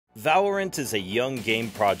Valorant is a young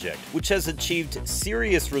game project which has achieved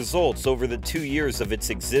serious results over the 2 years of its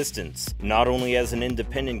existence, not only as an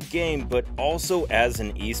independent game but also as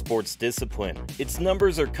an esports discipline. Its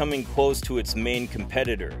numbers are coming close to its main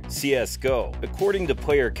competitor, CSGO. According to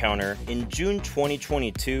Player Counter, in June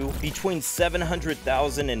 2022, between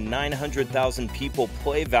 700,000 and 900,000 people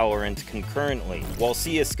play Valorant concurrently, while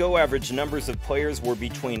CSGO average numbers of players were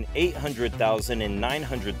between 800,000 and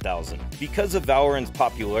 900,000. Because of Valorant's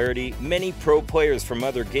popularity, many pro players from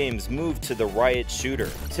other games moved to the Riot shooter.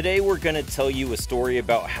 Today we're going to tell you a story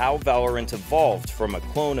about how Valorant evolved from a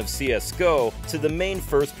clone of CSGO to the main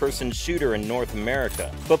first-person shooter in North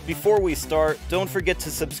America. But before we start, don't forget to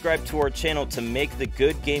subscribe to our channel to make the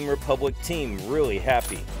Good Game Republic team really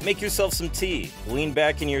happy. Make yourself some tea, lean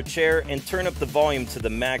back in your chair, and turn up the volume to the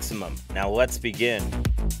maximum. Now let's begin.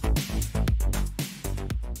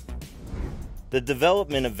 The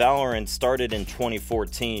development of Valorant started in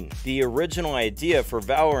 2014. The original idea for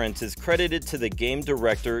Valorant is credited to the game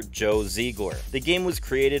director Joe Ziegler. The game was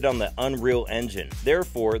created on the Unreal Engine.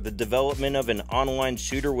 Therefore, the development of an online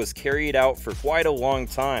shooter was carried out for quite a long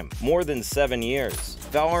time, more than 7 years.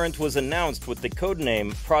 Valorant was announced with the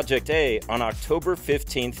codename Project A on October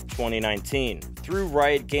 15, 2019, through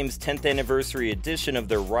Riot Games' 10th anniversary edition of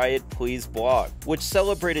their Riot Please blog, which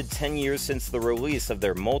celebrated 10 years since the release of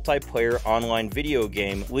their multiplayer online video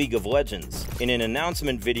game League of Legends. In an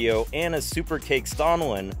announcement video, Anna Supercake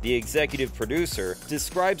Stonlin, the executive producer,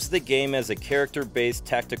 describes the game as a character-based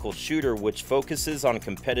tactical shooter which focuses on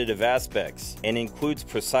competitive aspects and includes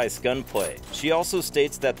precise gunplay. She also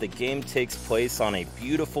states that the game takes place on a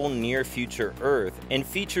beautiful near-future Earth and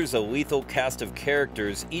features a lethal cast of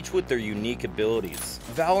characters, each with their unique abilities.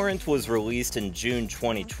 Valorant was released in June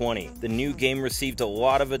 2020. The new game received a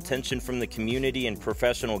lot of attention from the community and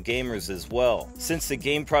professional gamers as well, since the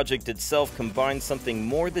game project itself combined something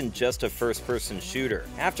more than just a first-person shooter.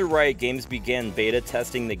 After Riot Games began beta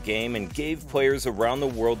testing the game and gave players around the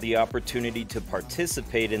world the opportunity to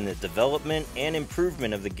participate in the development and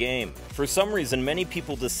improvement of the game. For some reason, many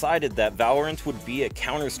people decided that Valorant would be a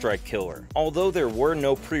Counter-Strike killer, although there were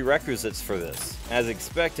no prerequisites for this. As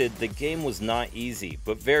expected, the game was not easy,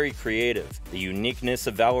 but very creative. The uniqueness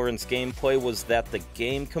of Valorant's gameplay was that the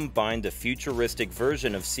game combined a futuristic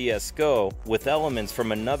version of CSGO with elements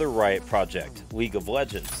from another Riot project, League of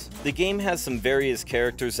Legends. The game has some various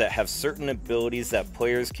characters that have certain abilities that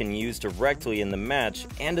players can use directly in the match,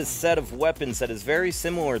 and a set of weapons that is very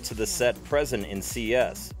similar to the set present in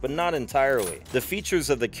CS, but not entirely. The features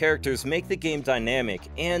of the characters make the game dynamic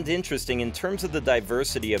and interesting in terms of the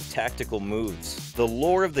diversity of tactical moves. The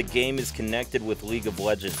lore of the game is connected with League of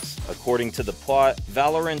Legends. According to the plot,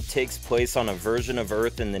 Valorant takes place on a version of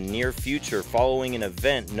Earth in the near future following an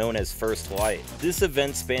event known as First Light. This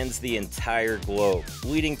event spans the entire globe,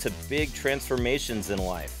 leading to big transformations in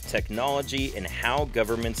life, technology, and how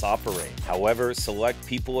governments operate. However, select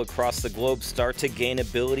people across the globe start to gain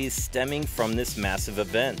abilities stemming from this massive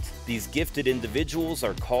event. These gifted individuals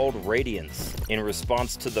are called Radiants. In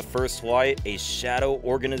response to the First Light, a shadow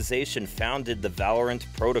organization founded the Valorant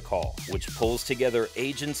Protocol, which pulls together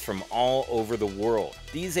agents from all over the world.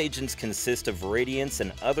 These agents consist of Radiants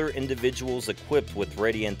and other individuals equipped with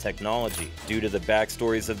Radiant technology. Due to the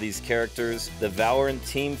backstories of these characters, the Valorant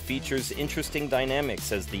team features interesting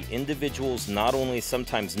dynamics as the individuals not only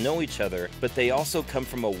sometimes know each other, but they also come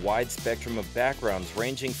from a wide spectrum of backgrounds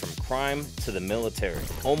ranging from crime to the military.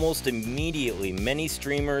 Almost immediately, many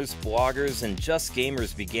streamers, bloggers, and just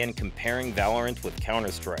gamers began comparing Valorant with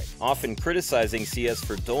Counter-Strike, often criticizing CS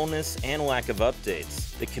for dullness and lack of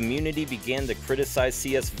updates. The community began to criticize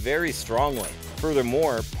CS very strongly.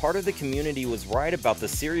 Furthermore, part of the community was right about the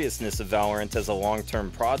seriousness of Valorant as a long-term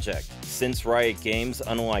project, since Riot Games,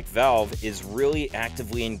 unlike Valve, is really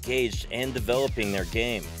actively engaged and developing their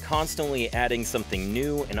game, constantly adding something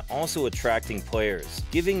new and also attracting players,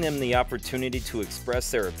 giving them the opportunity to express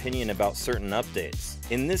their opinion about certain updates.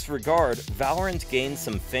 In this regard, Valorant gained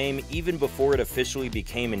some fame even before it officially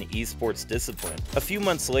became an esports discipline. A few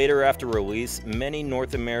months later after release, many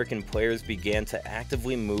North American players began to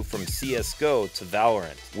actively move from CSGO to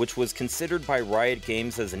Valorant, which was considered by Riot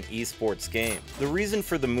Games as an esports game. The reason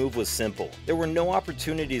for the move was simple. There were no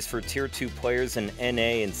opportunities for Tier 2 players in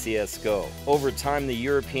NA and CSGO. Over time, the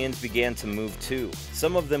Europeans began to move too.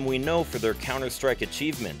 Some of them we know for their Counter-Strike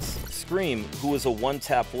achievements. Scream, who was a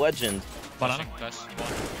one-tap legend, Banana. Flash.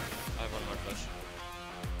 I have one more flash.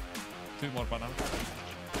 2 more banana.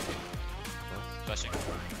 Flashing.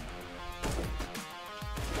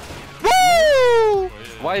 Woo!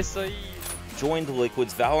 Why so joined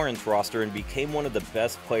Liquid's Valorant roster and became one of the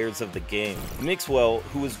best players of the game. Mixwell,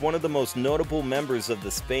 who was one of the most notable members of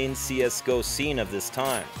the Spain CSGO scene of this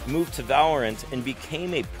time, moved to Valorant and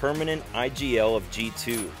became a permanent IGL of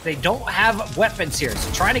G2. They don't have weapons here,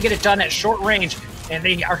 so trying to get it done at short range, and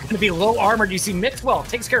they are going to be low armored. You see Mixwell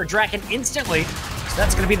takes care of Draken instantly. So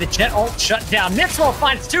that's going to be the Jet ult shut down. Mixwell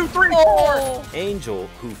finds 2, 3, 4. Angel,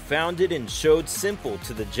 who founded and showed Simple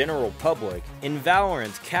to the general public, in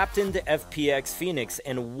Valorant captained FPX Phoenix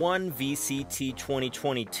and won VCT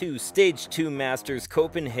 2022 Stage 2 Masters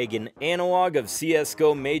Copenhagen analog of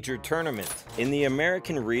CSGO Major Tournament. In the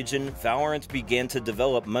American region, Valorant began to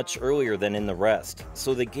develop much earlier than in the rest,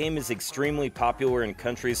 so the game is extremely popular in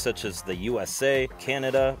countries such as the USA,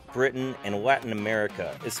 Canada, Britain, and Latin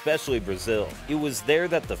America, especially Brazil. It was there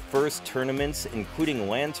that the first tournaments, including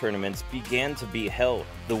LAN tournaments, began to be held.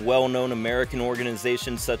 The well-known American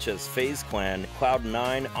organizations such as FaZe Clan,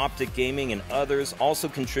 Cloud9, Optic Gaming, and others also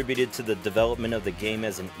contributed to the development of the game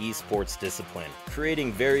as an esports discipline,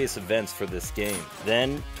 creating various events for this game.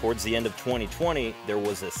 Then, towards the end of 2020, there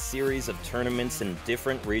was a series of tournaments in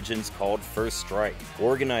different regions called First Strike,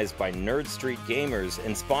 organized by Nerd Street Gamers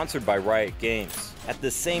and sponsored by Riot Games. At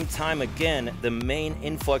the same time again, the main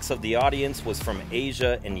influx of the audience was from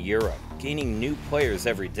Asia and Europe, gaining new players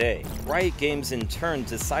every day. Riot Games in turn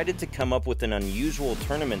decided to come up with an unusual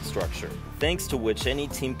tournament structure, thanks to which any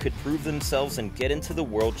team could prove themselves and get into the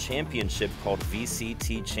World Championship called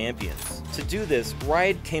VCT Champions. To do this,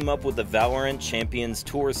 Riot came up with the Valorant Champions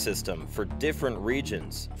Tour system for different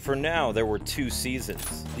regions. For now, there were 2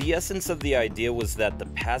 seasons. The essence of the idea was that the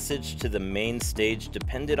passage to the main stage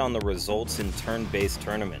depended on the results in turn-based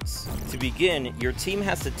tournaments. To begin, your team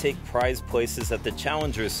has to take prize places at the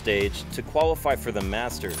Challengers stage to qualify for the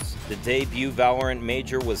Masters. The debut Valorant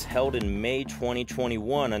Major was held in May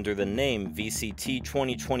 2021 under the name VCT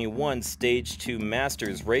 2021 Stage 2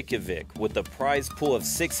 Masters Reykjavik with a prize pool of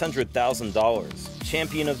 $600,000.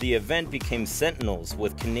 Champion of the event became Sentinels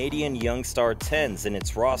with Canadian Youngstar 10s in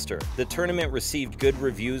its roster. The tournament received good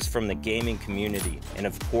reviews from the gaming community, and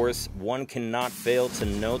of course, one cannot fail to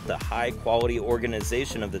note the high-quality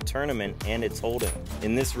organization of the tournament and its holding.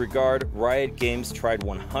 In this regard, Riot Games tried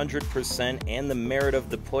 100%, and the merit of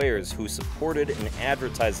the players who supported and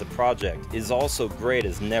advertised the project is also great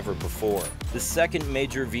as never before. The second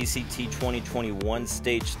major VCT 2021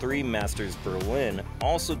 Stage 3 Masters Berlin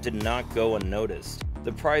also did not go unnoticed.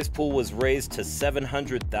 The prize pool was raised to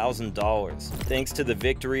 $700,000. Thanks to the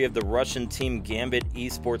victory of the Russian team Gambit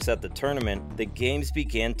Esports at the tournament, the games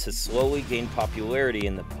began to slowly gain popularity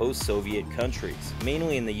in the post-Soviet countries,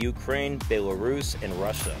 mainly in the Ukraine, Belarus, and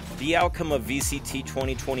Russia. The outcome of VCT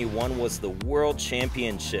 2021 was the World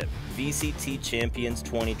Championship. VCT Champions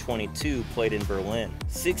 2022 played in Berlin.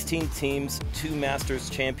 16 teams, 2 Masters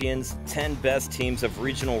champions, 10 best teams of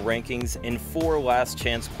regional rankings, and 4 last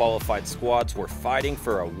chance qualified squads were fighting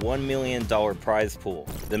for a $1 million prize pool.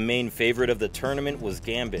 The main favorite of the tournament was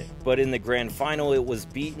Gambit, but in the grand final it was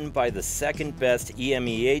beaten by the second best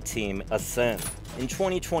EMEA team, Ascend. In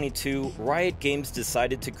 2022, Riot Games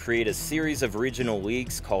decided to create a series of regional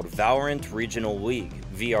leagues called Valorant Regional League,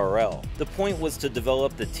 VRL. The point was to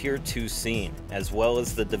develop the Tier 2 scene, as well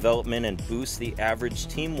as the development and boost the average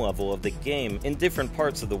team level of the game in different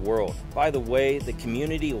parts of the world. By the way, the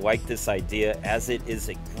community liked this idea as it is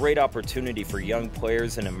a great opportunity for young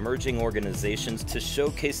players and emerging organizations to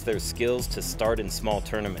showcase their skills to start in small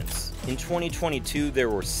tournaments. In 2022, there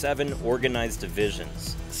were 7 organized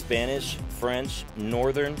divisions: Spanish, French,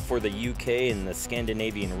 Northern for the UK and the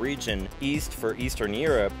Scandinavian region, East for Eastern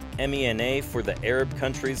Europe, MENA for the Arab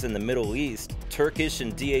countries in the Middle East, Turkish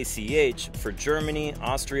and DACH for Germany,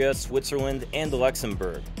 Austria, Switzerland, and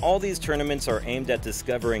Luxembourg. All these tournaments are aimed at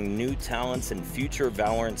discovering new talents and future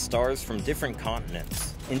Valorant stars from different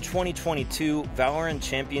continents. In 2022, Valorant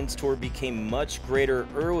Champions Tour became much greater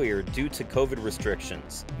earlier due to COVID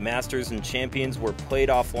restrictions. Masters and Champions were played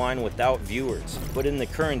offline without viewers, but in the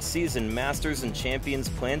current season, Masters and Champions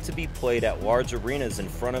plan to be played at large arenas in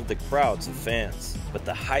front of the crowds of fans. But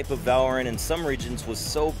the hype of Valorant in some regions was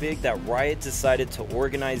so big that Riot decided to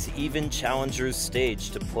organize even Challengers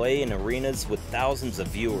stage to play in arenas with thousands of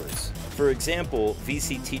viewers. For example,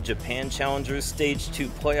 VCT Japan Challengers Stage 2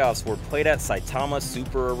 playoffs were played at Saitama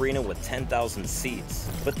Super Arena with 10,000 seats.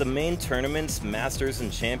 But the main tournaments, Masters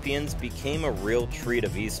and Champions, became a real treat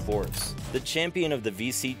of esports. The champion of the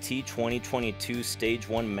VCT 2022 Stage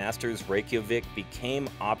 1 Masters Reykjavik became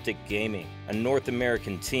Optic Gaming, a North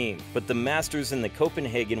American team, but the Masters in the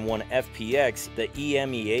Copenhagen won FPX, the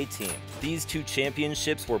EMEA team. These 2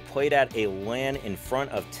 championships were played at a LAN in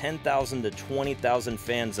front of 10,000 to 20,000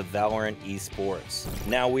 fans of Valorant Valorant Esports.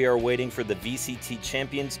 Now we are waiting for the VCT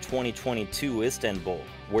Champions 2022 Istanbul,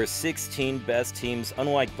 where 16 best teams,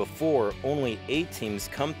 unlike before, only 8 teams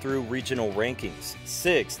come through regional rankings.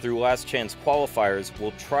 6 through last chance qualifiers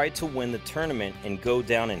will try to win the tournament and go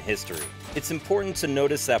down in history. It's important to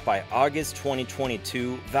notice that by August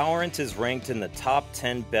 2022, Valorant is ranked in the top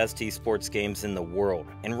 10 best esports games in the world,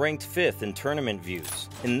 and ranked 5th in tournament views.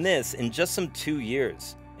 And this in just some 2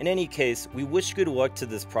 years. In any case, we wish good luck to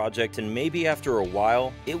this project, and maybe after a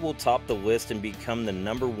while, it will top the list and become the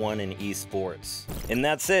 #1 in esports. And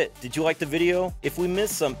that's it. Did you like the video? If we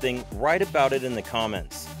missed something, write about it in the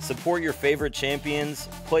comments. Support your favorite champions,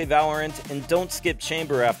 play Valorant, and don't skip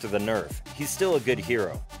Chamber after the nerf. He's still a good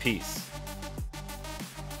hero. Peace.